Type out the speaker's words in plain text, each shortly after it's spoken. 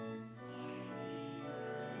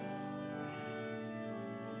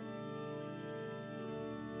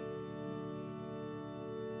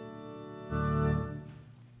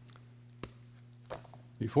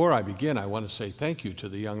Before I begin, I want to say thank you to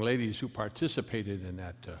the young ladies who participated in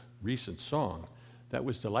that recent song. That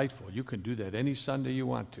was delightful. You can do that any Sunday you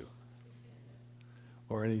want to,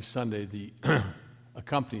 or any Sunday the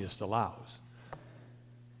accompanist allows.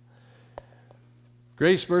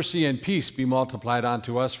 Grace, mercy, and peace be multiplied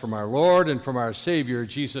unto us from our Lord and from our Savior,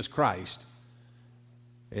 Jesus Christ.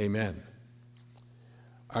 Amen.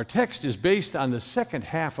 Our text is based on the second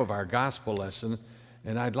half of our gospel lesson,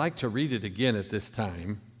 and I'd like to read it again at this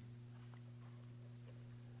time.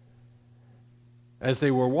 As they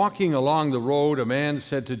were walking along the road, a man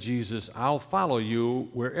said to Jesus, "I'll follow you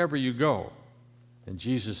wherever you go." And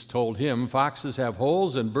Jesus told him, "Foxes have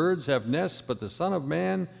holes and birds have nests, but the Son of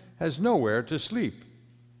Man has nowhere to sleep."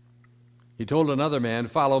 He told another man,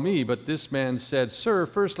 "Follow me." But this man said, "Sir,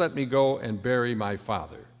 first let me go and bury my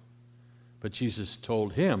father." But Jesus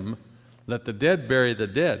told him, "Let the dead bury the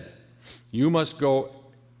dead. You must go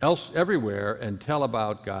everywhere and tell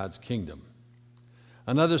about God's kingdom."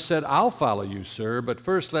 Another said, "I'll follow you, sir, but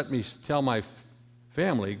first let me tell my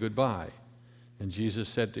family goodbye." And Jesus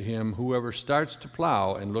said to him, "Whoever starts to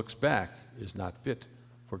plow and looks back is not fit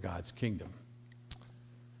for God's kingdom."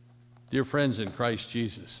 Dear friends in Christ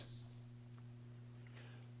Jesus,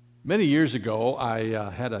 many years ago I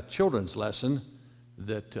had a children's lesson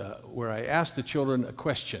where I asked the children a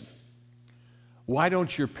question. Why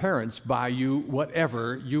don't your parents buy you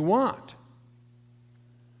whatever you want?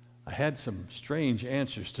 I had some strange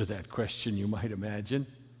answers to that question, you might imagine.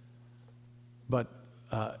 But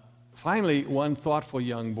finally, one thoughtful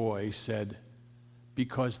young boy said,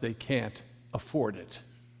 "Because they can't afford it."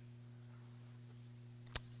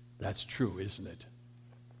 That's true, isn't it?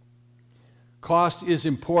 Cost is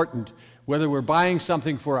important, whether we're buying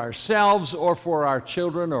something for ourselves or for our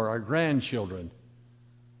children or our grandchildren.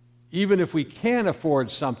 Even if we can afford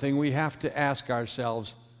something, we have to ask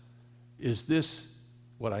ourselves, is this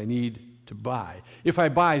what I need to buy? If I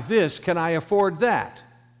buy this, can I afford that?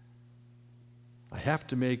 I have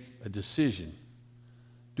to make a decision.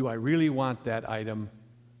 Do I really want that item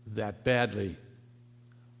that badly?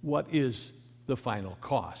 What is the final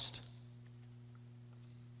cost?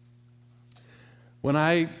 When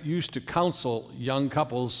I used to counsel young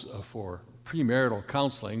couples for premarital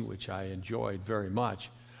counseling, which I enjoyed very much,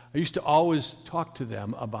 I used to always talk to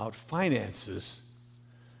them about finances.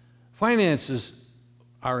 Finances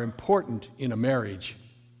are important in a marriage.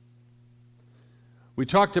 We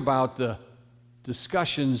talked about the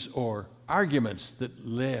discussions or arguments that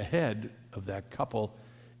lay ahead of that couple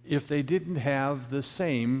if they didn't have the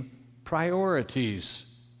same priorities.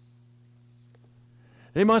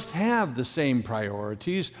 They must have the same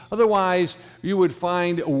priorities, otherwise you would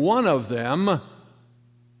find one of them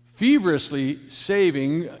feverishly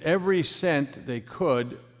saving every cent they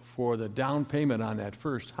could for the down payment on that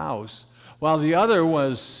first house, while the other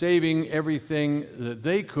was saving everything that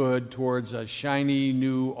they could towards a shiny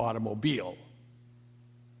new automobile.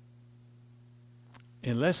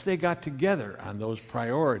 Unless they got together on those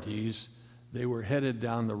priorities, they were headed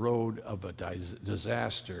down the road of a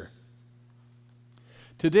disaster.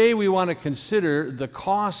 Today we want to consider the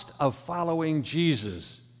cost of following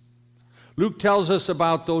Jesus. Luke tells us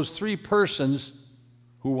about those three persons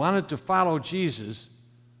who wanted to follow Jesus,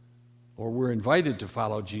 or were invited to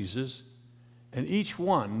follow Jesus, and each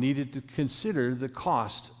one needed to consider the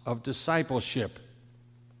cost of discipleship.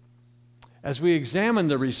 As we examine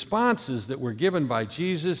the responses that were given by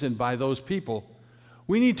Jesus and by those people,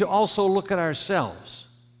 we need to also look at ourselves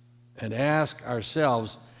and ask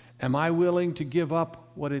ourselves, am I willing to give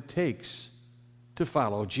up what it takes to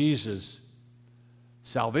follow Jesus?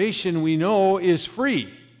 Salvation, we know, is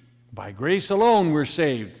free. By grace alone we're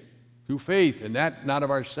saved, through faith, and that not of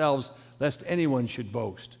ourselves, lest anyone should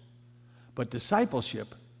boast. But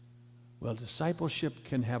discipleship, well, discipleship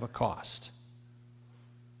can have a cost.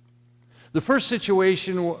 The first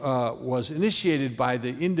situation was initiated by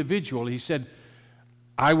the individual. He said,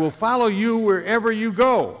 "I will follow you wherever you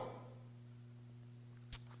go."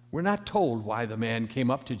 We're not told why the man came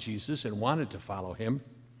up to Jesus and wanted to follow him,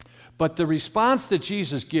 but the response that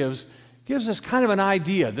Jesus gives us kind of an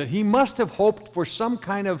idea that he must have hoped for some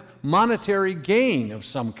kind of monetary gain of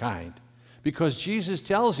some kind, because Jesus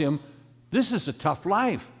tells him, this is a tough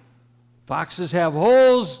life. Foxes have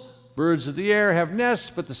holes, birds of the air have nests,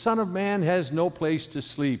 but the Son of Man has no place to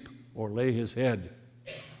sleep or lay his head.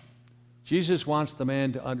 Jesus wants the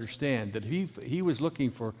man to understand that he was looking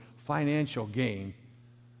for financial gain.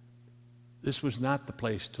 This was not the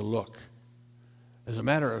place to look. As a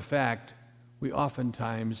matter of fact, we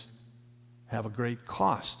oftentimes have a great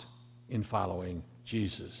cost in following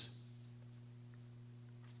Jesus.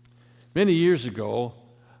 Many years ago,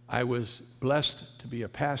 I was blessed to be a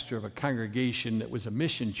pastor of a congregation that was a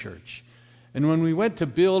mission church. And when we went to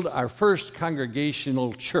build our first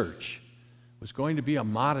congregational church, it was going to be a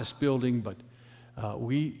modest building, but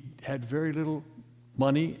we had very little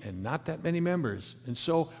money and not that many members. And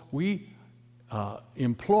so we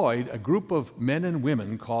employed a group of men and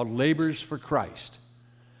women called Laborers for Christ.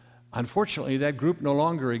 Unfortunately, that group no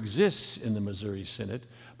longer exists in the Missouri Synod,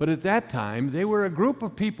 but at that time, they were a group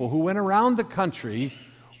of people who went around the country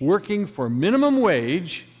working for minimum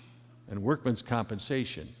wage and workman's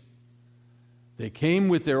compensation. They came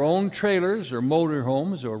with their own trailers or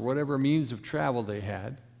motorhomes or whatever means of travel they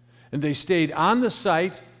had, and they stayed on the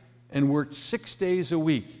site and worked 6 days a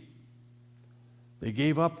week. They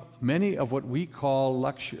gave up many of what we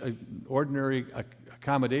call ordinary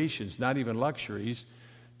accommodations, not even luxuries,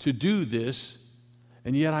 to do this,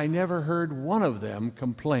 and yet I never heard one of them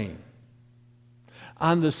complain.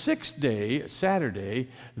 On the sixth day, Saturday,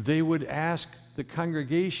 they would ask the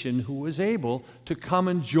congregation who was able to come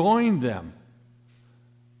and join them.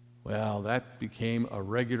 Well, that became a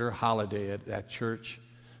regular holiday at that church.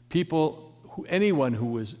 Anyone who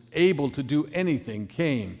was able to do anything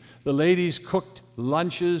came. The ladies cooked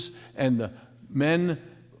lunches, and the men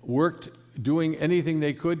worked doing anything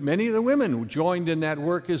they could. Many of the women joined in that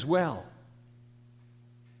work as well.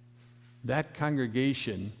 That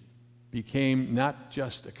congregation became not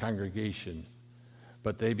just a congregation,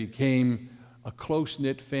 but they became a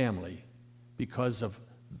close-knit family because of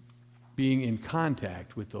being in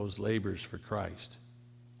contact with those laborers for Christ.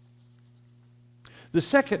 The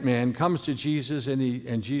second man comes to Jesus,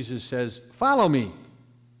 and Jesus says, "Follow me."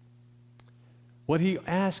 What he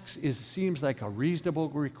asks seems like a reasonable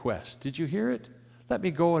request. Did you hear it? Let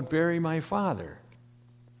me go and bury my father.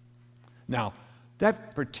 Now,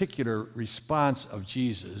 that particular response of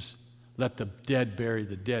Jesus, let the dead bury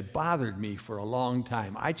the dead, bothered me for a long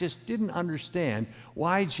time. I just didn't understand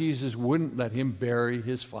why Jesus wouldn't let him bury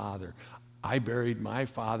his father. I buried my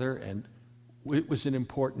father, and it was an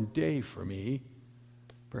important day for me.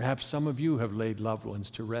 Perhaps some of you have laid loved ones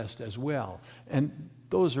to rest as well, and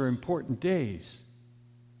those are important days.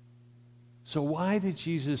 So why did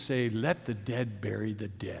Jesus say, let the dead bury the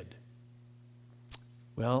dead?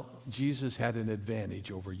 Well, Jesus had an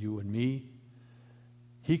advantage over you and me.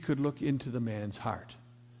 He could look into the man's heart.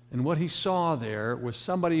 And what he saw there was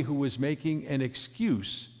somebody who was making an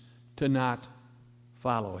excuse to not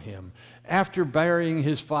follow him. After burying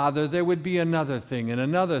his father, there would be another thing and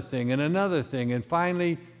another thing and another thing, and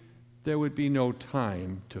finally, there would be no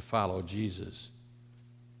time to follow Jesus.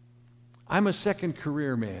 I'm a second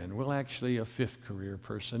career man, well, actually a fifth career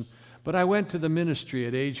person, but I went to the ministry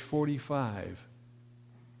at age 45.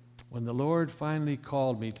 When the Lord finally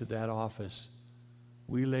called me to that office,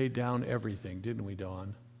 we laid down everything, didn't we,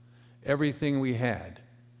 Dawn? Everything we had,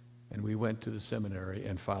 and we went to the seminary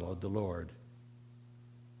and followed the Lord.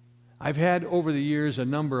 I've had over the years a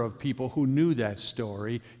number of people who knew that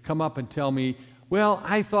story come up and tell me, well,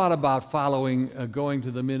 I thought about going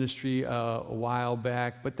to the ministry a while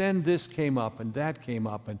back, but then this came up and that came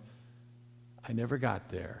up, and I never got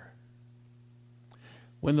there.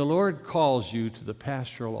 When the Lord calls you to the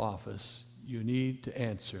pastoral office, you need to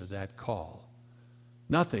answer that call.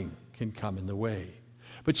 Nothing can come in the way.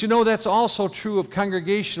 But you know, that's also true of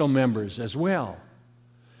congregational members as well.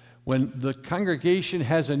 When the congregation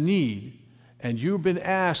has a need and you've been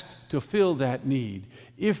asked to fill that need,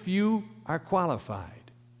 if you are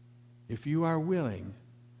qualified, if you are willing,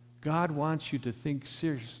 God wants you to think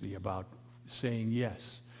seriously about saying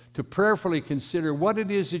yes, to prayerfully consider what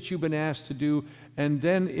it is that you've been asked to do, and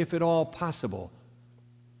then, if at all possible,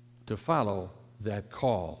 to follow that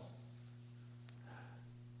call.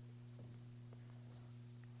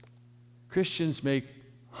 Christians make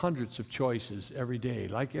hundreds of choices every day,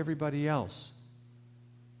 like everybody else.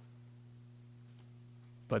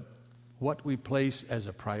 But what we place as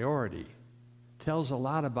a priority tells a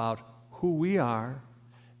lot about who we are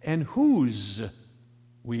and whose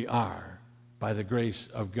we are by the grace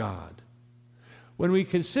of God. When we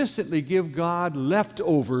consistently give God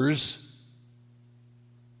leftovers,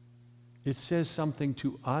 it says something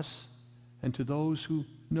to us and to those who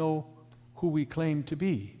know who we claim to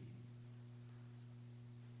be.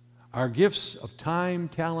 Our gifts of time,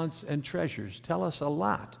 talents, and treasures tell us a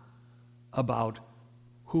lot about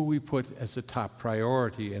who we put as a top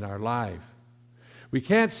priority in our life. We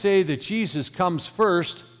can't say that Jesus comes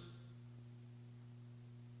first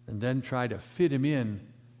and then try to fit him in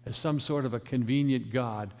as some sort of a convenient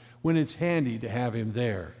God when it's handy to have him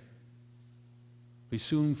there. We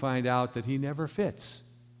soon find out that he never fits.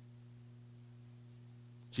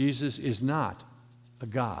 Jesus is not a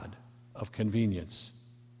God of convenience.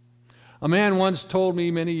 A man once told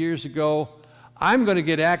me many years ago, I'm going to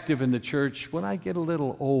get active in the church when I get a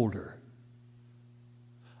little older.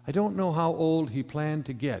 I don't know how old he planned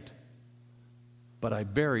to get, but I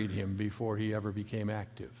buried him before he ever became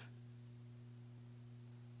active.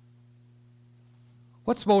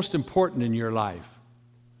 What's most important in your life?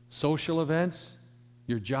 Social events,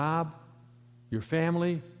 your job, your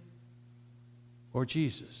family, or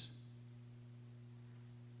Jesus?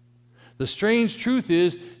 The strange truth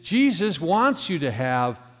is, Jesus wants you to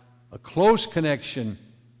have a close connection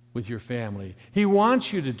with your family. He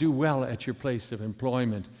wants you to do well at your place of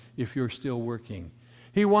employment if you're still working.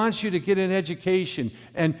 He wants you to get an education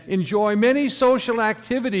and enjoy many social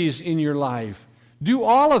activities in your life. Do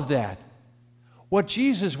all of that. What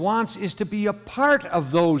Jesus wants is to be a part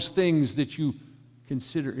of those things that you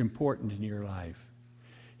consider important in your life.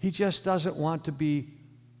 He just doesn't want to be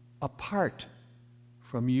apart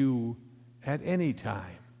from you at any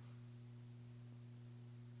time.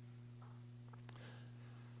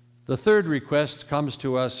 The third request comes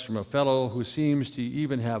to us from a fellow who seems to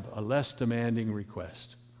even have a less demanding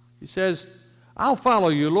request. He says, I'll follow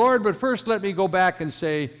you, Lord, but first let me go back and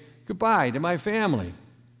say goodbye to my family.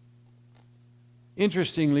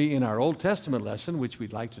 Interestingly, in our Old Testament lesson, which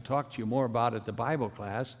we'd like to talk to you more about at the Bible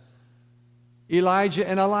class, Elijah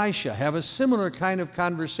and Elisha have a similar kind of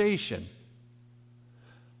conversation.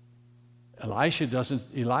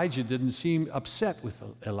 Elijah didn't seem upset with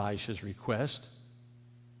Elisha's request,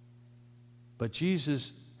 but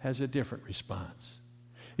Jesus has a different response.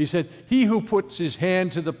 He said, he who puts his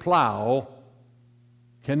hand to the plow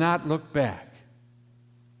cannot look back.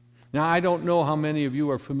 Now, I don't know how many of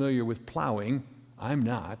you are familiar with plowing. I'm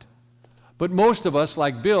not. But most of us,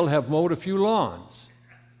 like Bill, have mowed a few lawns.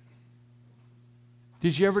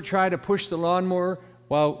 Did you ever try to push the lawnmower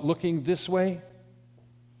while looking this way?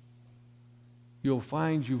 You'll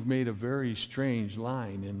find you've made a very strange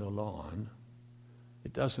line in the lawn.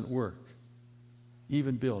 It doesn't work.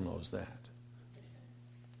 Even Bill knows that.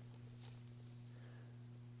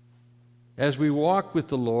 As we walk with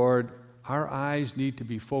the Lord, our eyes need to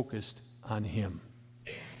be focused on Him.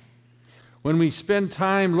 When we spend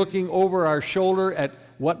time looking over our shoulder at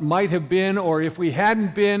what might have been, or if we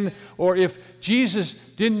hadn't been, or if Jesus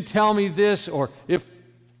didn't tell me this, or if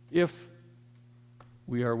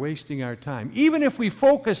we are wasting our time. Even if we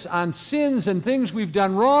focus on sins and things we've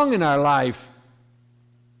done wrong in our life,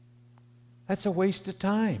 that's a waste of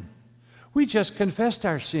time. We just confessed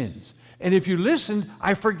our sins. And if you listened,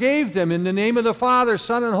 I forgave them in the name of the Father,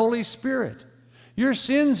 Son, and Holy Spirit. Your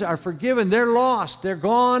sins are forgiven. They're lost. They're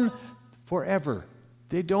gone forever.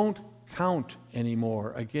 They don't count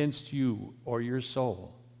anymore against you or your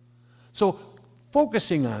soul. So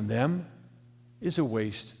focusing on them is a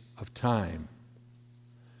waste of time.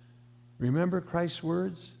 Remember Christ's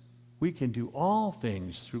words? We can do all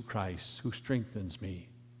things through Christ who strengthens me.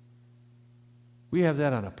 We have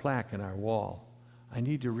that on a plaque in our wall. I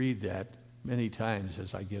need to read that many times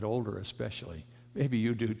as I get older, especially. Maybe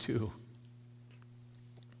you do too.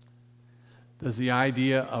 Does the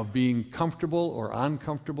idea of being comfortable or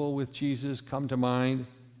uncomfortable with Jesus come to mind?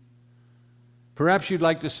 Perhaps you'd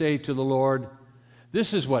like to say to the Lord,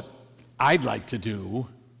 this is what I'd like to do,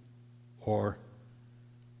 or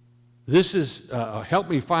this is, help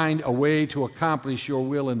me find a way to accomplish your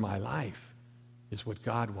will in my life, is what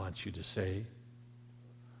God wants you to say.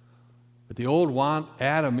 But the old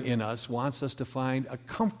Adam in us wants us to find a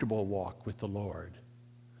comfortable walk with the Lord.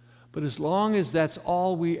 But as long as that's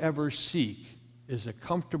all we ever seek is a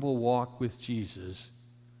comfortable walk with Jesus,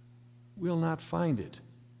 we'll not find it.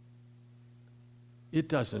 It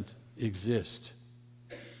doesn't exist.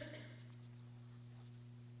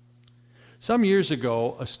 Some years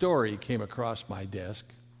ago, a story came across my desk,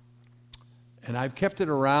 and I've kept it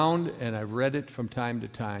around and I've read it from time to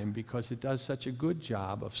time because it does such a good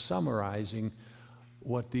job of summarizing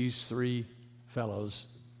what these three fellows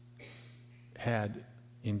had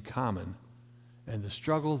in common and the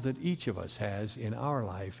struggle that each of us has in our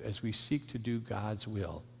life as we seek to do God's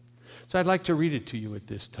will. So I'd like to read it to you at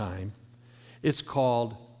this time. It's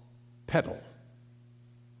called Pedal.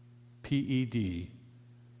 P-E-D-A-L.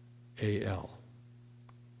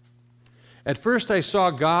 At first I saw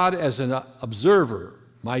God as an observer,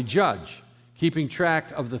 my judge, keeping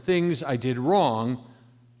track of the things I did wrong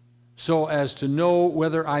so as to know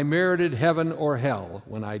whether I merited heaven or hell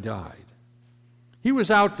when I died. He was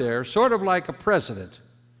out there, sort of like a president.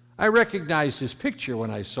 I recognized his picture when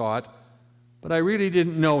I saw it, but I really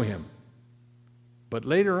didn't know him. But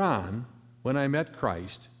later on, when I met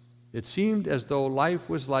Christ, it seemed as though life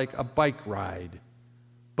was like a bike ride,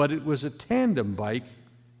 but it was a tandem bike,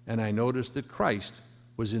 and I noticed that Christ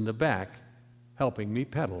was in the back helping me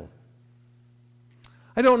pedal.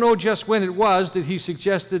 I don't know just when it was that he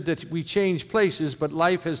suggested that we change places, but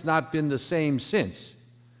life has not been the same since.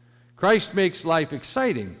 Christ makes life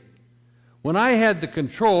exciting. When I had the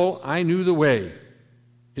control, I knew the way.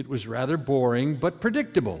 It was rather boring, but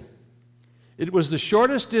predictable. It was the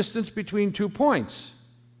shortest distance between 2 points.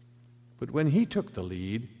 But when he took the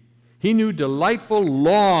lead, he knew delightful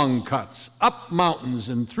long cuts, up mountains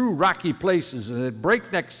and through rocky places, and at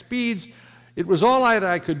breakneck speeds. It was all that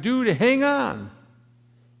I could do to hang on.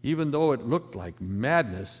 Even though it looked like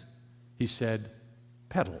madness, he said,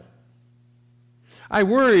 "Pedal." I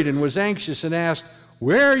worried and was anxious and asked,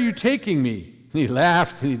 "Where are you taking me?" And he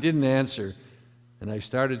laughed and he didn't answer, and I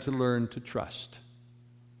started to learn to trust.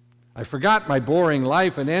 I forgot my boring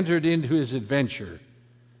life and entered into his adventure.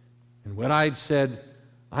 And when I'd said,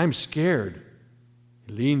 "I'm scared,"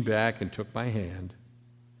 he leaned back and took my hand.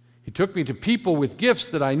 He took me to people with gifts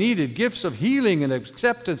that I needed, gifts of healing and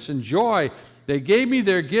acceptance and joy. They gave me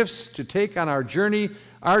their gifts to take on our journey,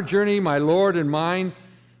 my Lord and mine,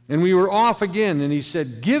 and we were off again, and he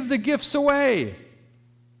said, "Give the gifts away."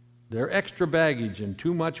 They're extra baggage and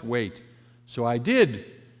too much weight. So I did.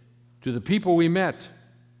 To the people we met,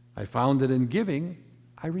 I found that in giving,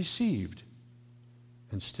 I received.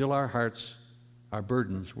 And still our hearts, our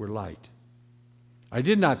burdens were light. I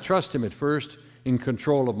did not trust him at first in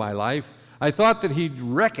control of my life. I thought that he'd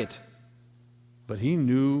wreck it, but he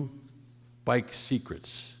knew bike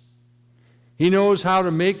secrets. He knows how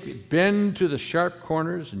to make it bend to the sharp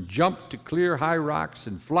corners and jump to clear high rocks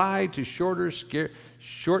and fly to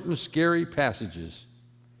short and scary passages.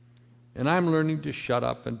 And I'm learning to shut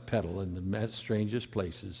up and pedal in the strangest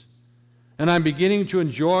places. And I'm beginning to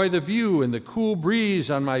enjoy the view and the cool breeze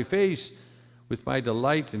on my face with my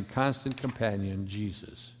delight and constant companion,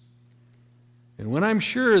 Jesus. And when I'm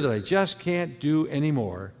sure that I just can't do any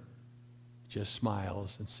more, he just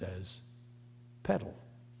smiles and says, "Pedal."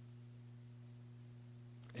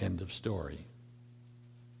 End of story.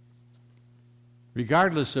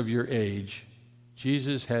 Regardless of your age,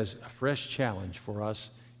 Jesus has a fresh challenge for us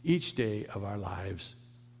each day of our lives.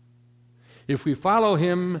 If we follow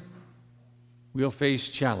him, we'll face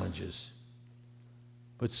challenges.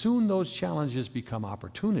 But soon those challenges become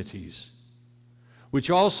opportunities, which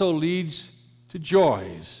also leads to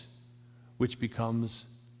joys, which becomes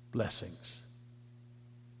blessings.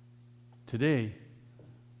 Today,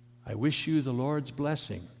 I wish you the Lord's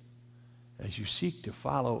blessing as you seek to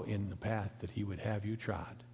follow in the path that he would have you trod.